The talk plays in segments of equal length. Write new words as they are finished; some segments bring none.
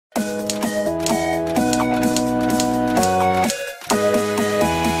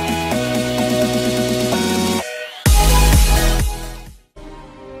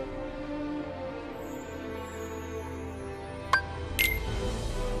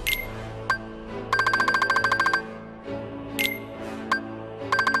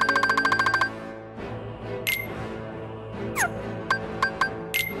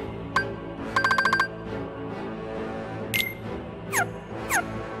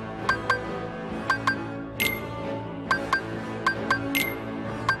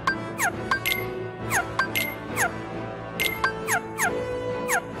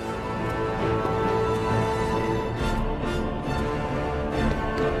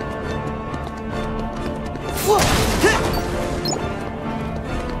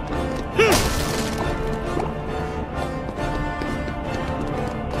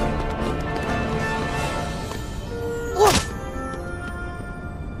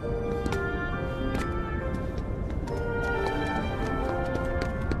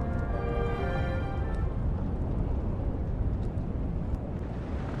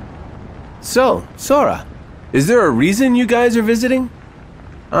So, Sora, is there a reason you guys are visiting?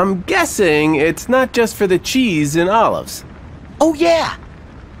 I'm guessing it's not just for the cheese and olives. Oh, yeah.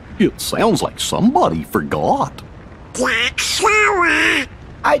 It sounds like somebody forgot.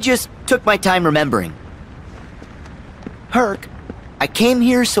 I just took my time remembering. Herc, I came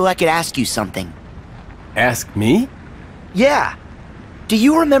here so I could ask you something. Ask me? Yeah. Do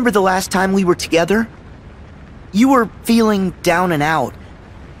you remember the last time we were together? You were feeling down and out.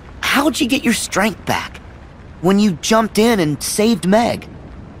 How'd you get your strength back? When you jumped in and saved Meg?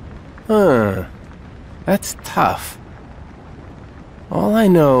 That's tough. All I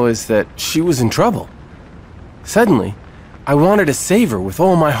know is that she was in trouble. Suddenly, I wanted to save her with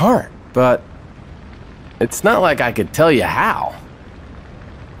all my heart, but it's not like I could tell you how.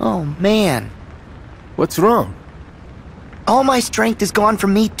 Oh, man. What's wrong? All my strength is gone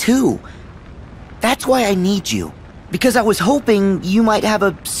from me, too. That's why I need you. Because I was hoping you might have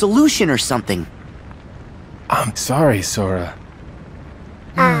a solution or something. I'm sorry, Sora.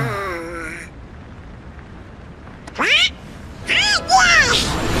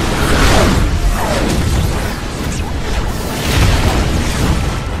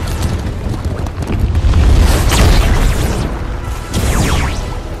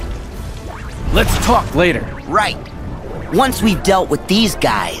 Let's talk later. Right. Once we've dealt with these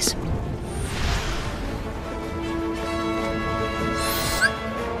guys.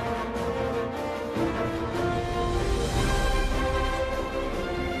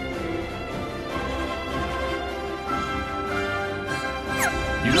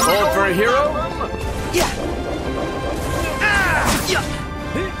 You called for a hero? Yeah. Yeah.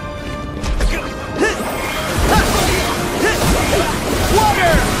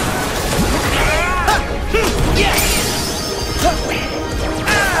 Water!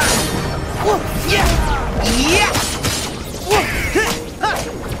 Yeah. Yeah. Yeah.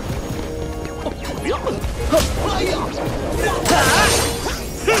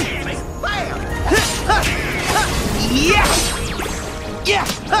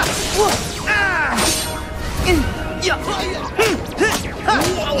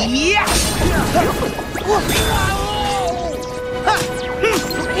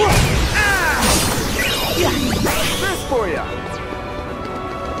 Yeah. This for ya.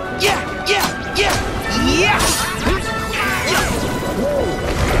 Yeah. Yeah. Yeah. Yeah.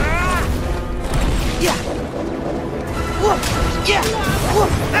 Yeah.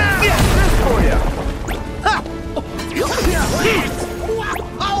 This for ya.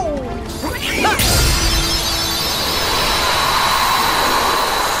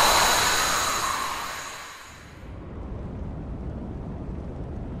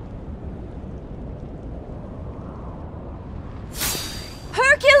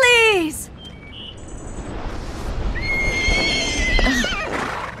 Hercules!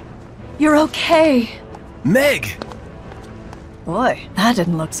 You're okay. Meg! Boy, that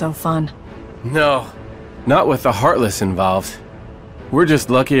didn't look so fun. No, not with the Heartless involved. We're just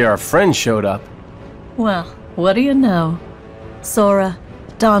lucky our friend showed up. Well, what do you know? Sora,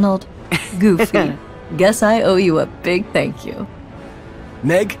 Donald, Goofy. Guess I owe you a big thank you.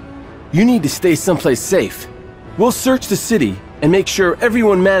 Meg, you need to stay someplace safe. We'll search the city and make sure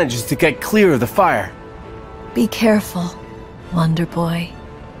everyone manages to get clear of the fire. Be careful, Wonder Boy.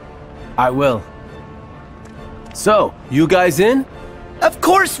 I will. So, you guys in? Of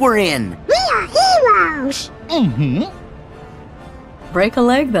course we're in. We are heroes. Break a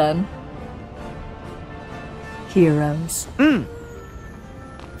leg then. Heroes.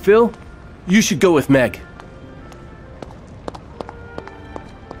 Phil, you should go with Meg.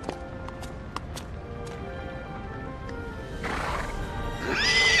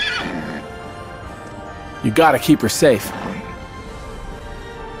 You gotta keep her safe.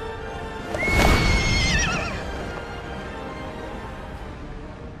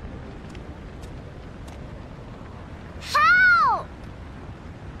 Help!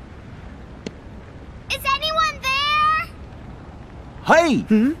 Is anyone there? Hey,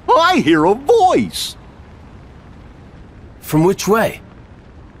 I hear a voice. From which way?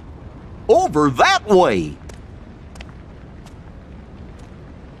 Over that way.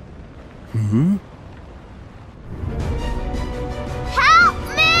 Help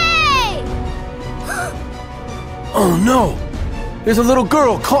me! Oh no! There's a little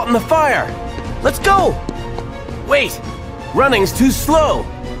girl caught in the fire! Let's go. Wait! Running's too slow!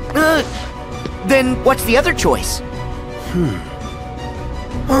 Then what's the other choice?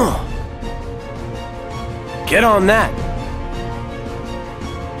 Get on that!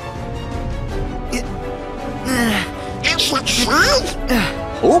 Is it safe?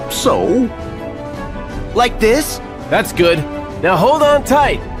 Hope so. Like this? That's good. Now hold on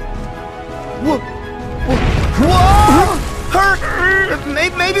tight! Whoa! Hurt!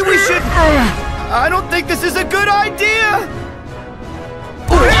 Maybe we should... I don't think this is a good idea!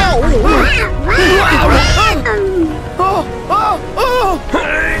 No,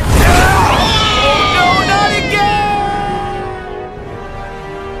 not again!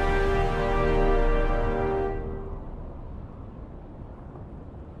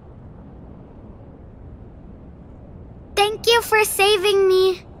 Thank you for saving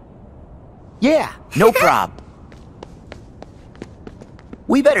me. Yeah, no prob.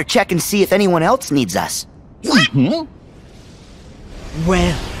 We better check and see if anyone else needs us. Hmm?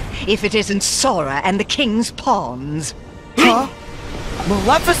 Well, if it isn't Sora and the King's Pawns. Huh?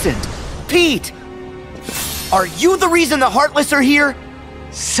 Maleficent! Pete! Are you the reason the Heartless are here?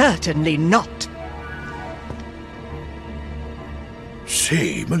 Certainly not.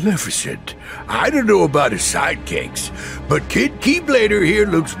 Say, Maleficent, I don't know about his sidekicks, but Kid Keyblader here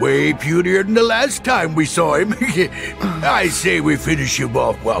looks way putier than the last time we saw him. I say we finish him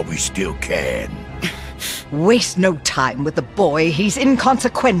off while we still can. Waste no time with the boy, he's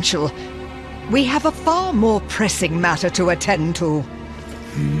inconsequential. We have a far more pressing matter to attend to.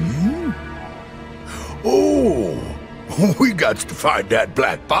 Hmm? Oh, we got to find that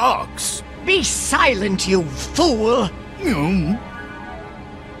black box. Be silent, you fool! Hmm?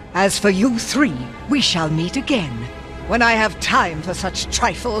 As for you three, we shall meet again, when I have time for such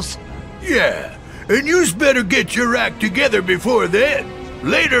trifles. Yeah, and you's better get your act together before then.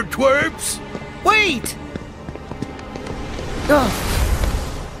 Later, twerps. Wait!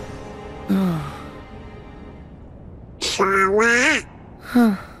 Sora?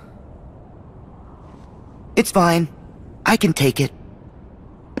 It's fine. I can take it.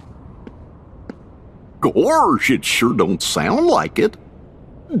 Gosh, it sure don't sound like it.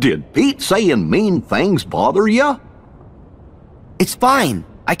 Did Pete saying mean things bother ya? It's fine.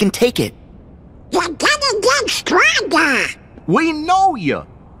 I can take it. You're gonna get stronger. We know ya.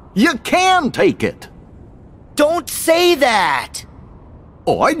 You can take it. Don't say that!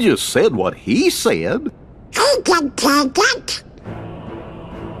 Oh, I just said what he said. I can take it.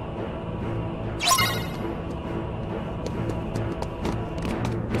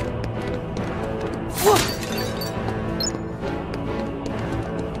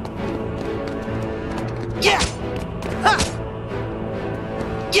 Yeah! Ha!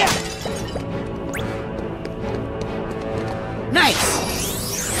 Yeah! Nice!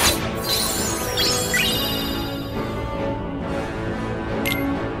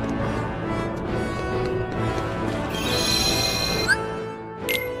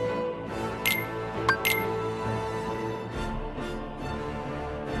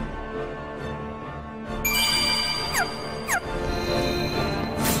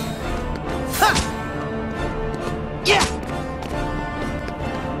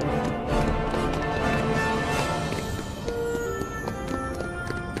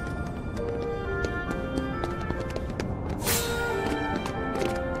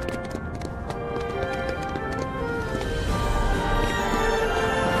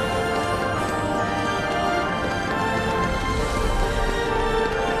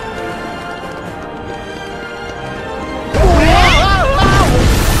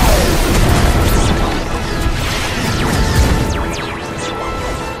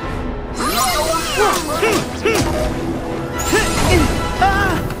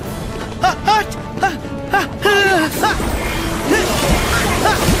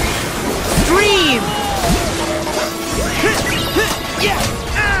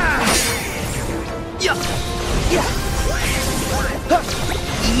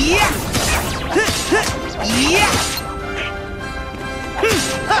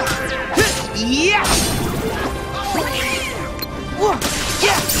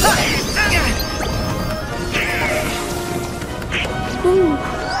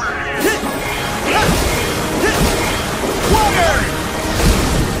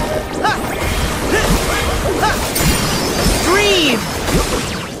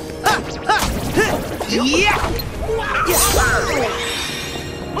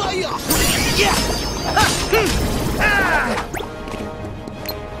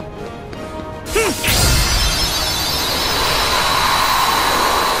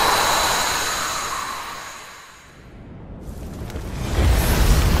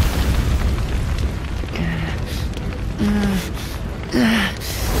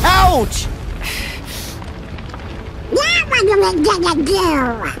 Ouch! Now what are we gonna do?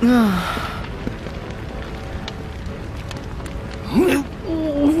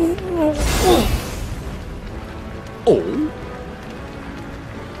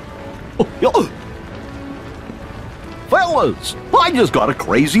 Fellas, I just got a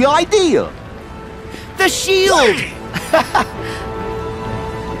crazy idea. The shield!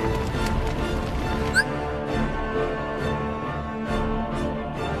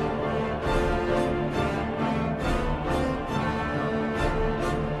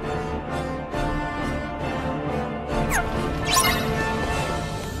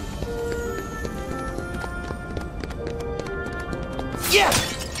 Yeah!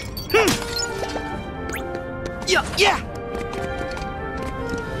 Yeah! Yeah!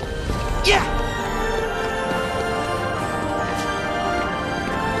 Yeah!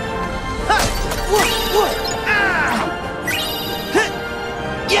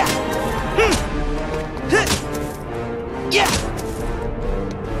 Yeah!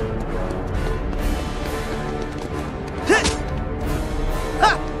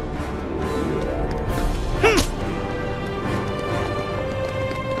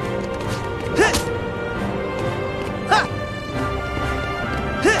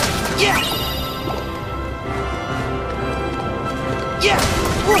 Yeah!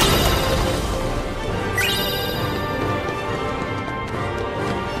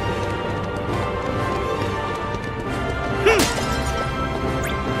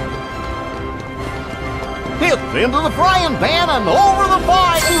 Hit into the frying pan and over the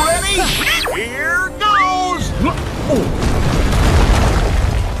fire. Ready? Here goes.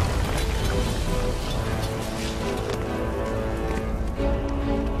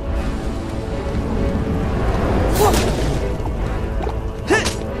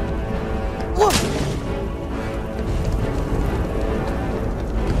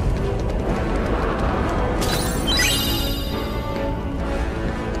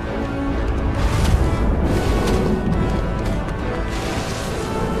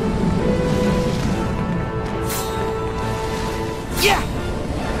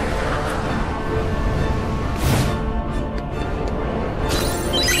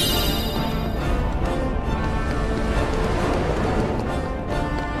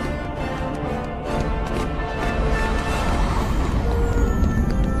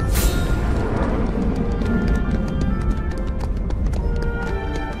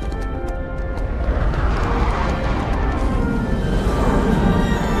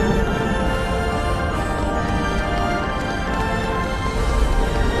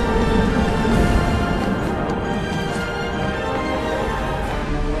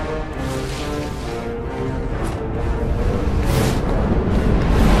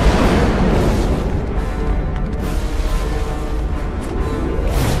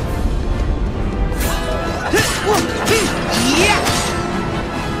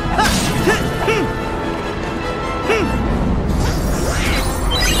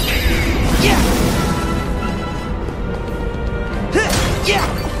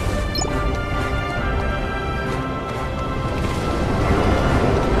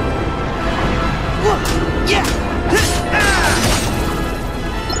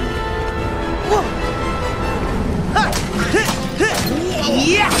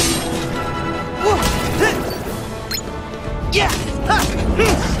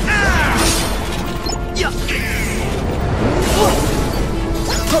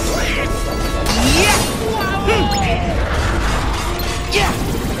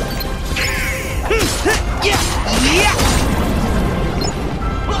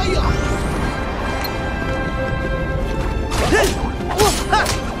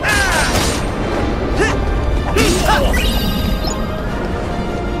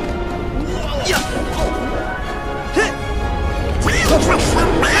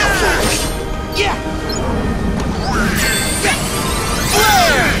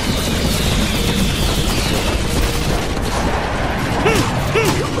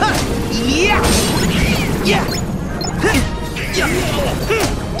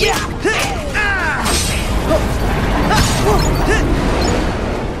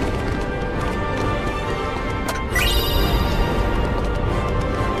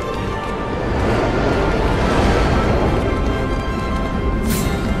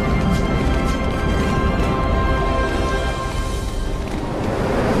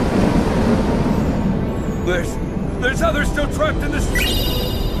 There's others still trapped in this.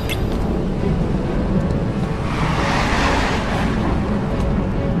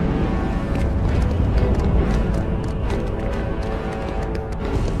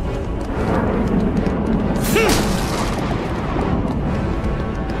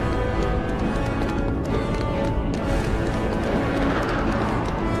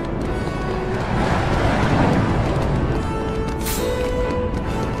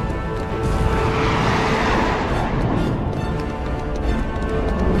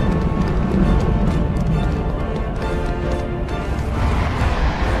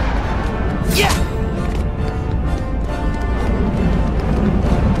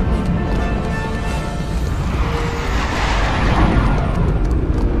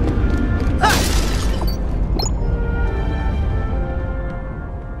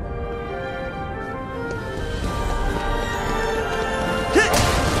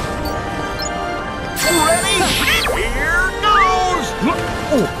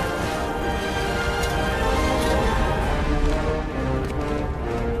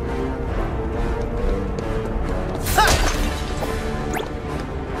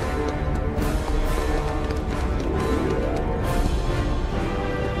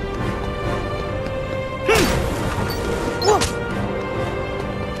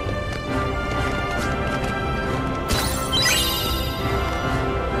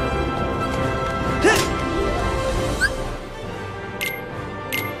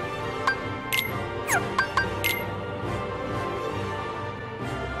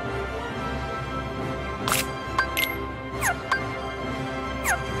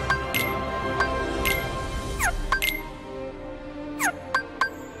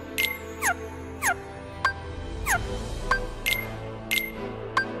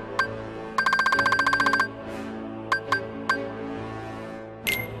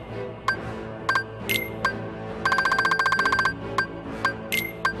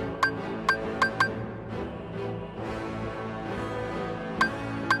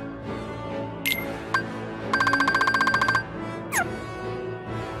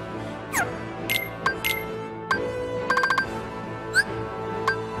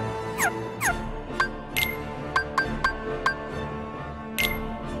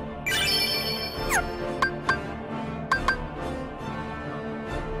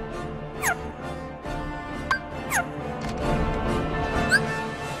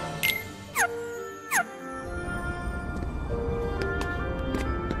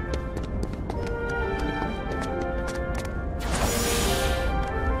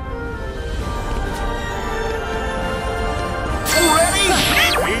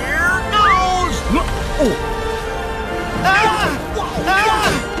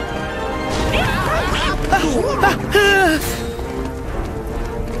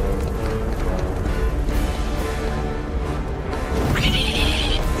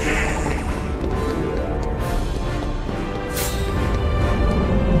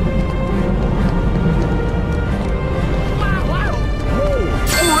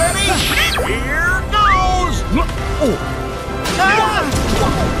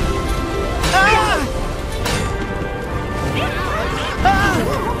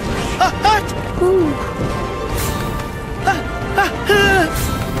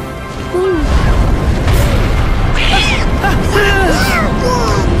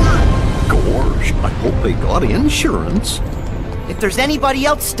 Gosh, I hope they got insurance. If there's anybody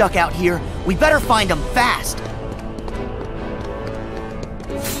else stuck out here, we better find them fast.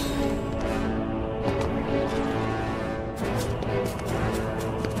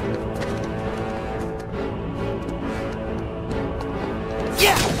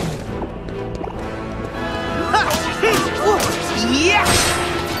 Yeah! Yeah!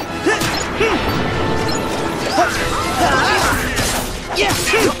 Yeah!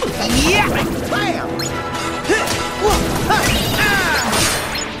 Yeah! Bam!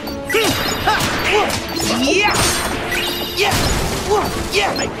 Yeah! Yeah!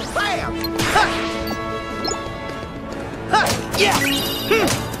 Yeah! Bam! Yeah!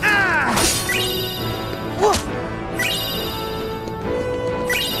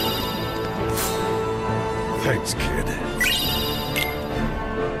 Thanks, kid.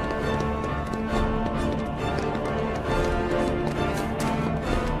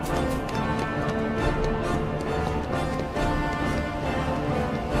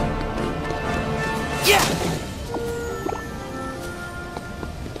 Yeah!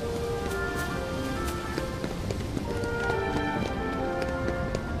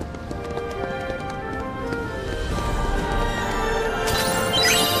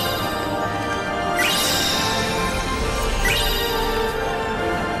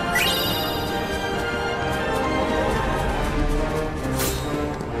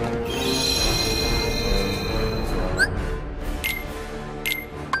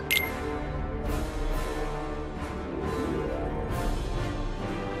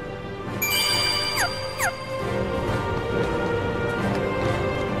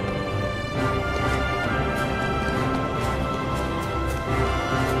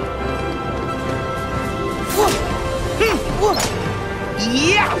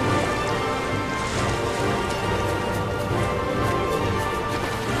 Yeah!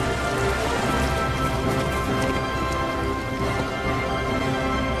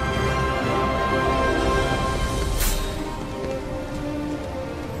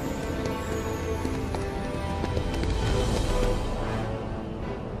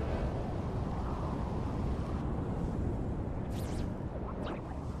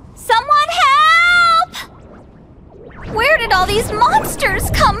 Someone help! Where did all these monsters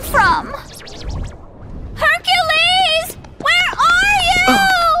come from? Hercules! Where are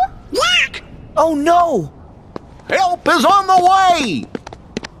you? Oh no! Help is on the way!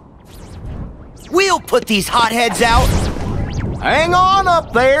 We'll put these hotheads out! Hang on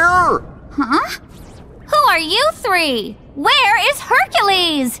up there! Huh? Who are you three? Where is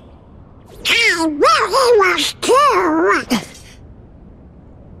Hercules? Where he was too.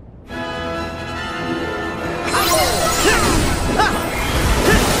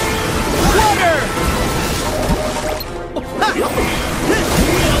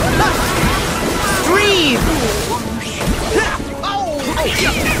 Dream!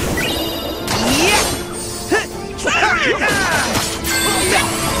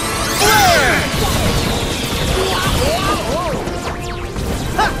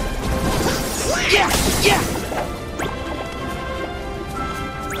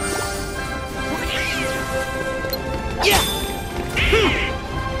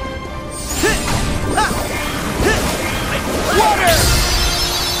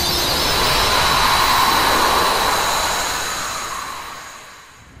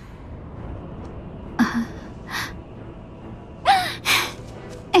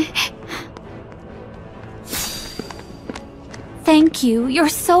 Thank you. You're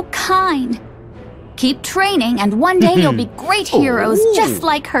so kind. Keep training, and one day you'll be great heroes, just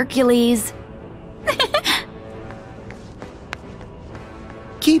like Hercules.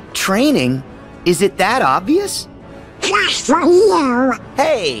 Keep training? Is it that obvious? Just for you.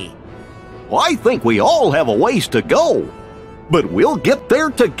 Hey! I think we all have a ways to go, but we'll get there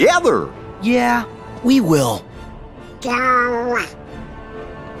together. Yeah, we will. Go.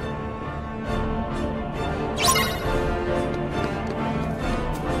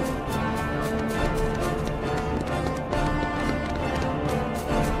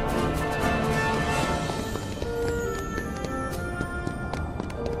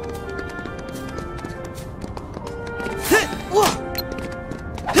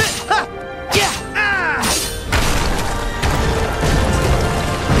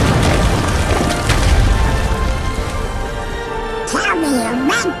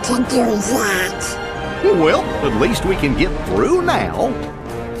 want to do that. Well, at least we can get through now.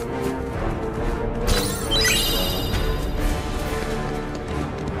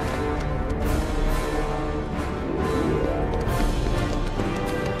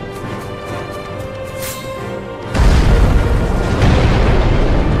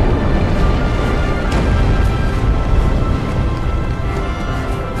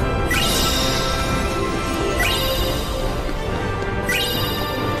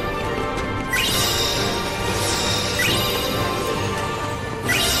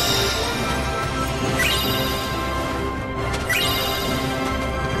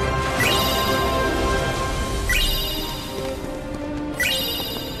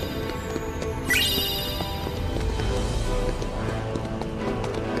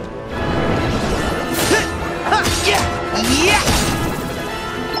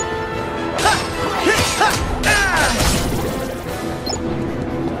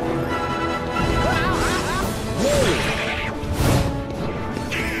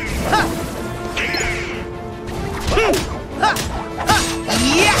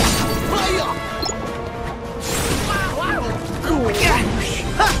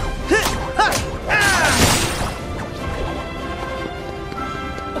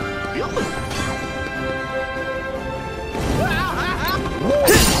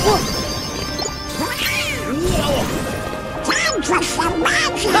 Time for some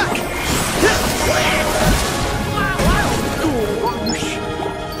magic.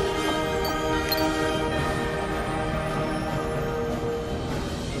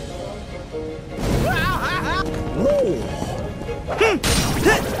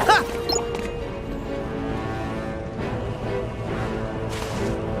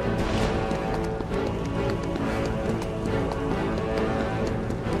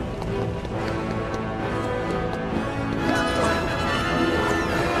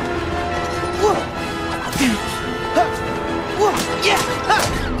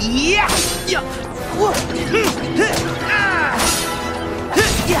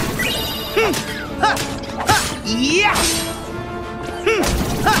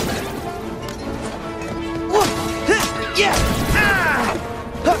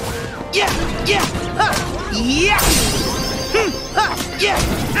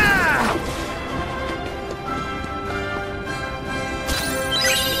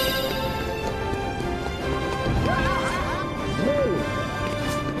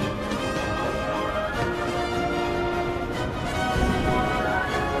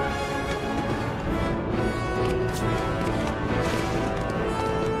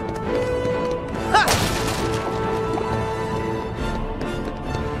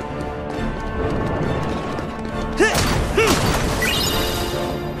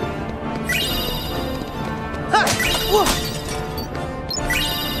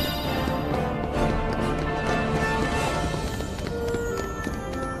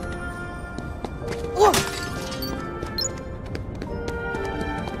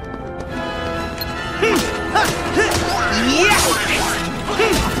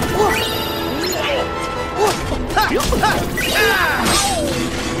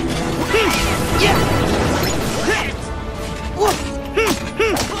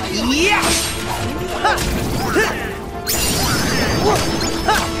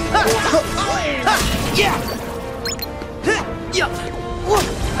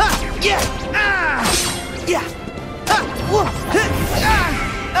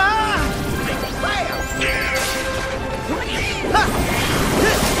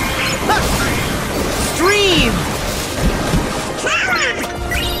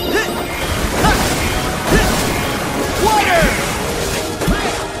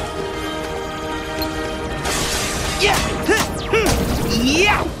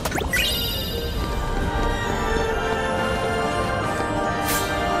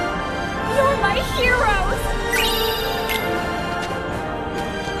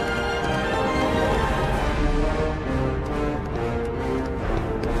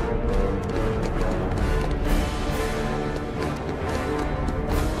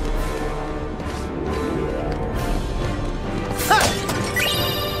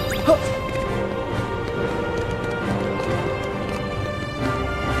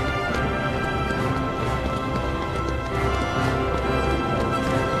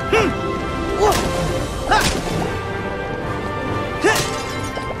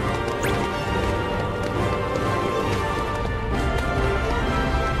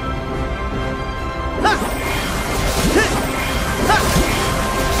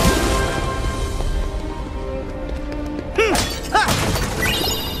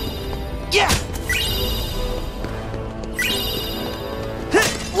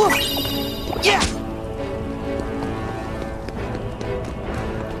 Yeah!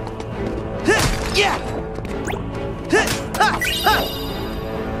 Yeah!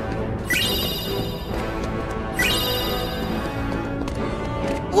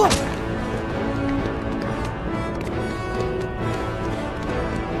 Whoa!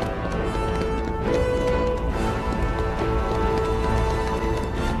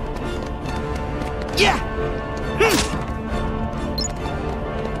 Yeah!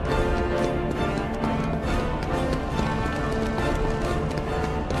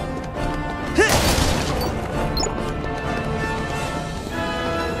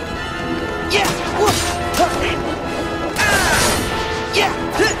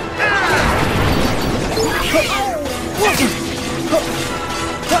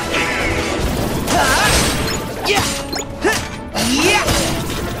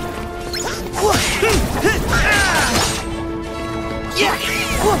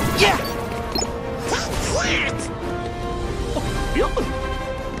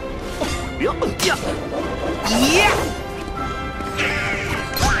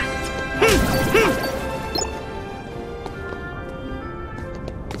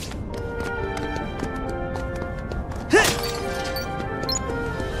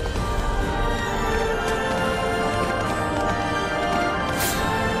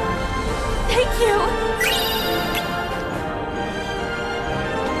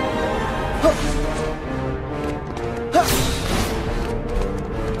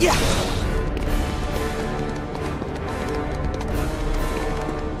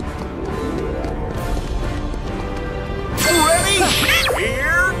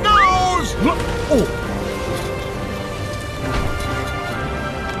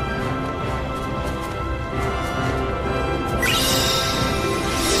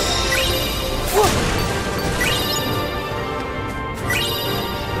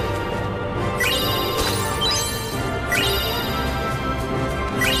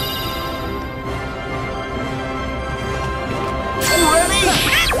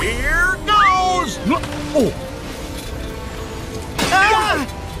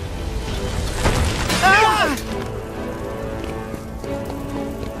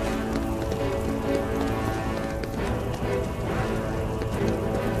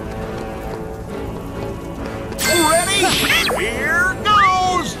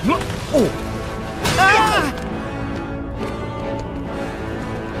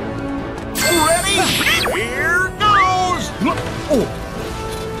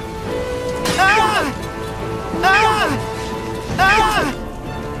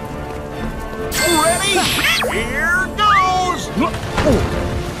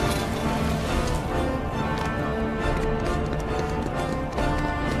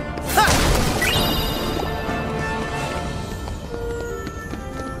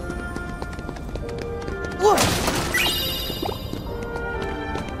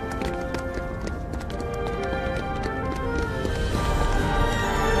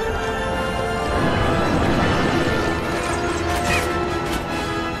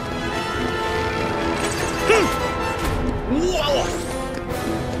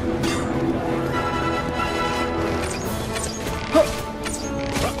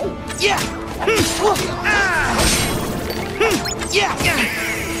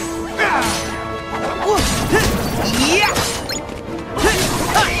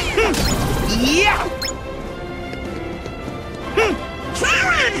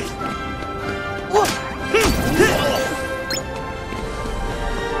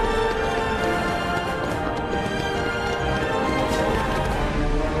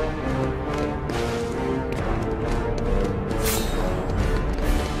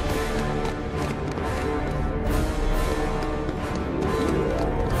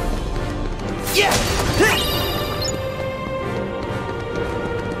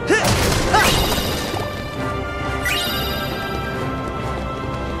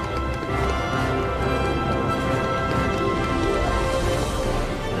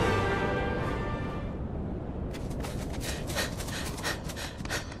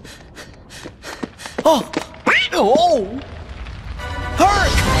 Oh! Oh!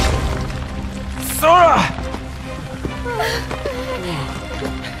 Herc! Sora!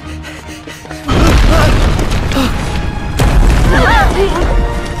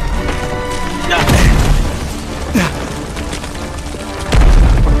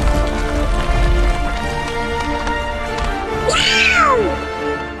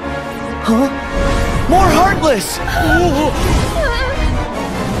 Huh? More Heartless!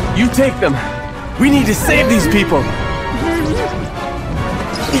 You take them. We need to save these people.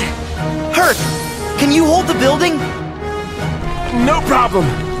 Herc, can you hold the building? No problem.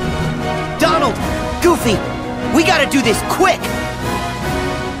 Donald! Donald! Goofy! We gotta do this quick!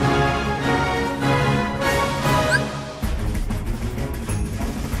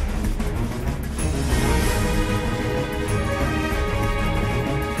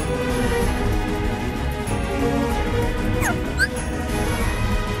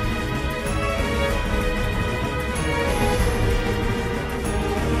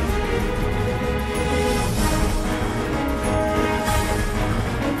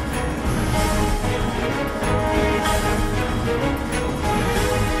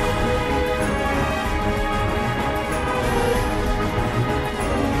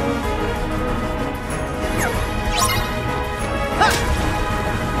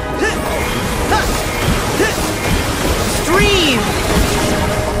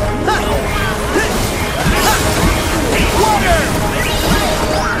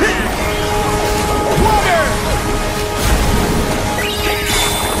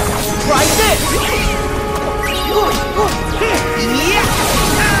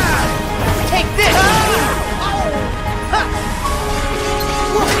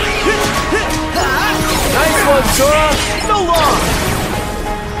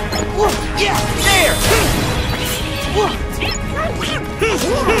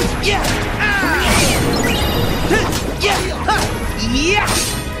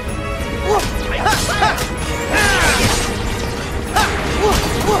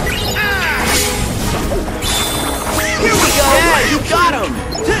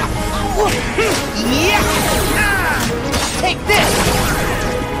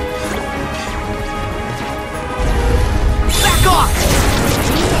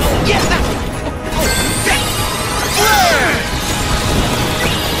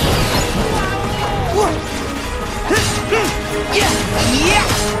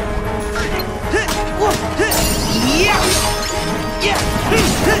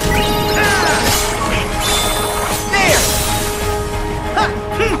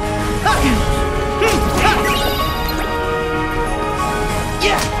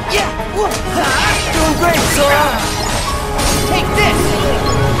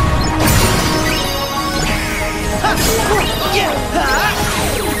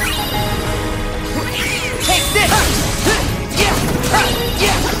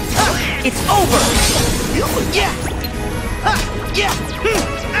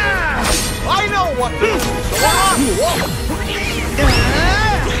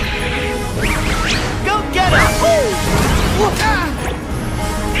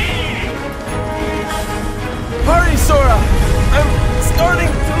 Hurry, Sora! I'm starting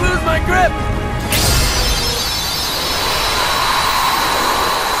to lose my grip!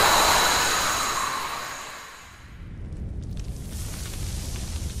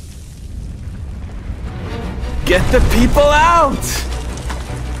 Get the people out!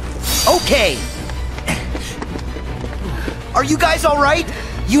 Okay! Are you guys alright?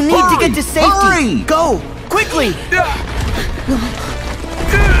 You need to get to safety! Hurry! Go! Quickly!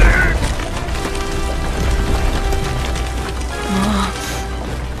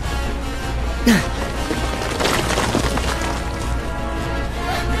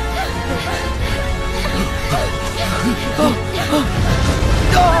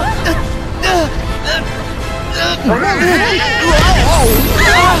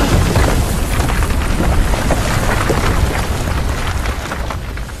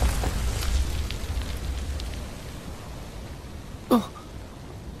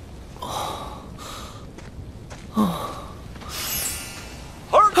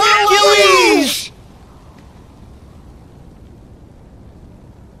 Hercules!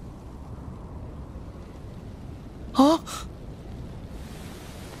 Huh?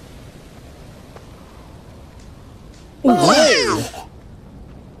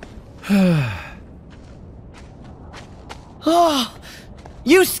 Oh,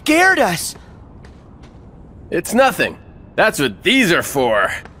 you scared us! It's nothing. That's what these are for.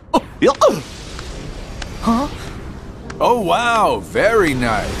 Huh? Oh wow, very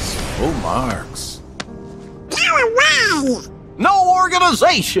nice. Full marks. No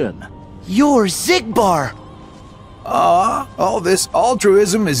organization! You're Zigbar! All this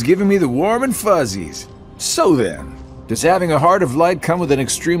altruism is giving me the warm and fuzzies. So then, does having a heart of light come with an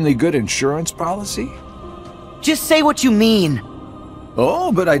extremely good insurance policy? Just say what you mean.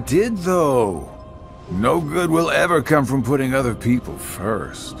 Oh, but I did though. No good will ever come from putting other people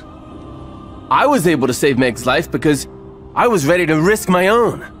first. I was able to save Meg's life because I was ready to risk my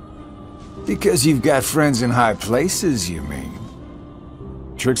own. Because you've got friends in high places, you mean?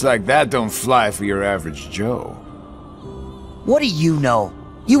 Tricks like that don't fly for your average Joe. What do you know?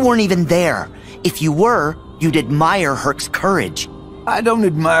 You weren't even there. If you were, you'd admire Herc's courage. I don't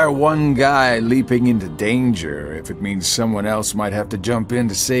admire one guy leaping into danger if it means someone else might have to jump in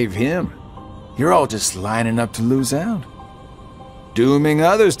to save him. You're all just lining up to lose out. Dooming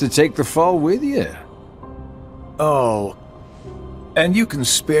others to take the fall with you. Oh, and you can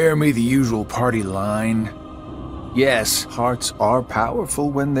spare me the usual party line. Yes, hearts are powerful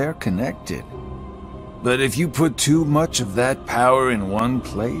when they're connected. But if you put too much of that power in one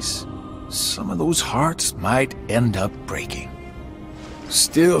place, some of those hearts might end up breaking.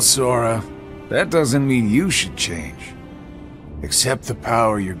 Still, Sora, that doesn't mean you should change. Accept the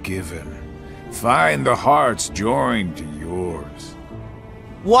power you're given. Find the hearts joined to yours.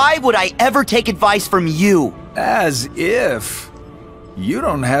 Why would I ever take advice from you? As if. You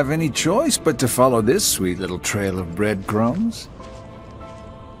don't have any choice but to follow this sweet little trail of breadcrumbs.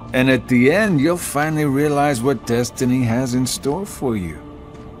 And at the end, you'll finally realize what destiny has in store for you.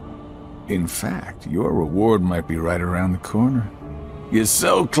 In fact, your reward might be right around the corner. You're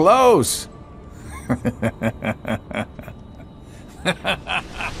so close!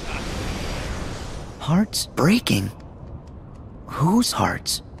 Hearts breaking? Whose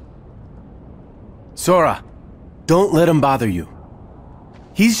hearts? Sora, don't let him bother you.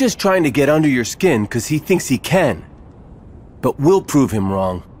 He's just trying to get under your skin because he thinks he can. But we'll prove him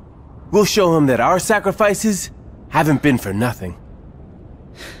wrong. We'll show him that our sacrifices haven't been for nothing.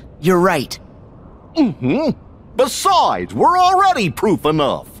 You're right. Mm-hmm. Besides, we're already proof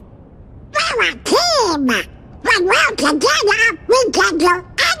enough. We're a team. When we're together, we can do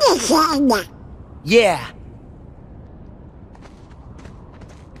anything. Yeah.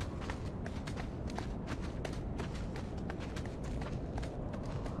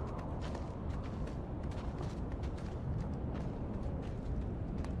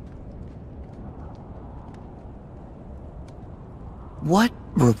 What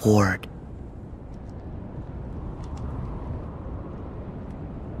reward?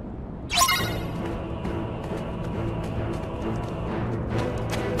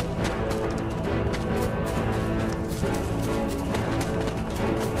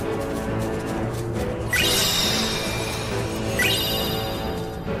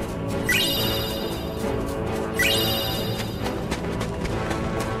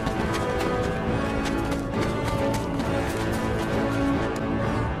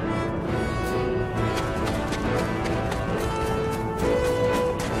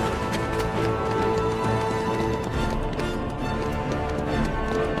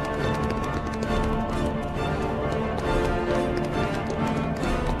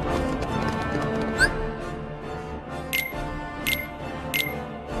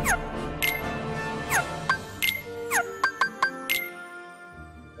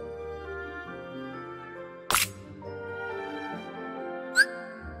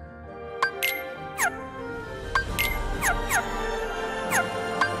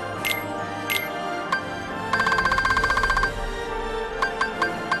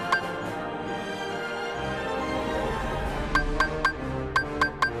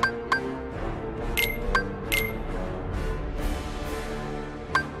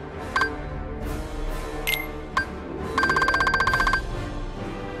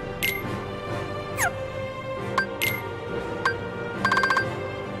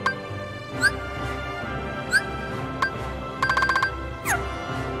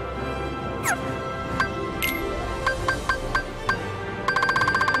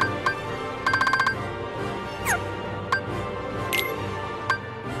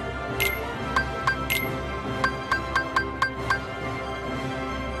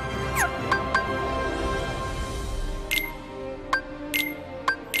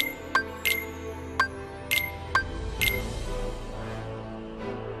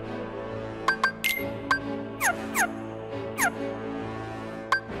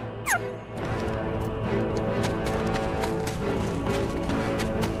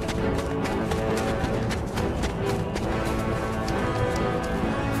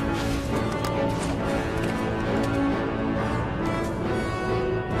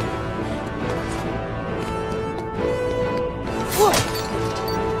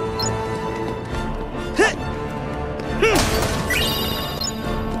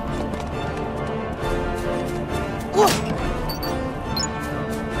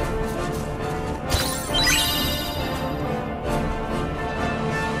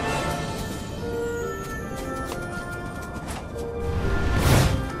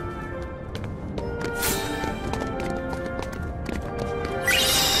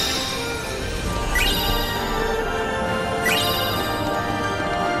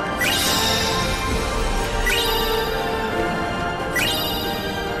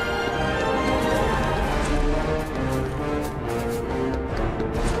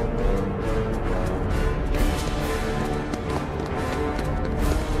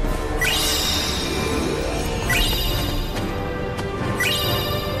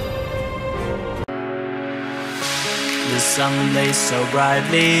 sun blazed so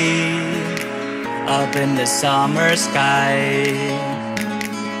brightly up in the summer sky.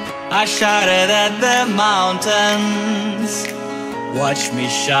 I shouted at the mountains, watch me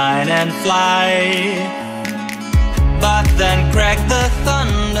shine and fly.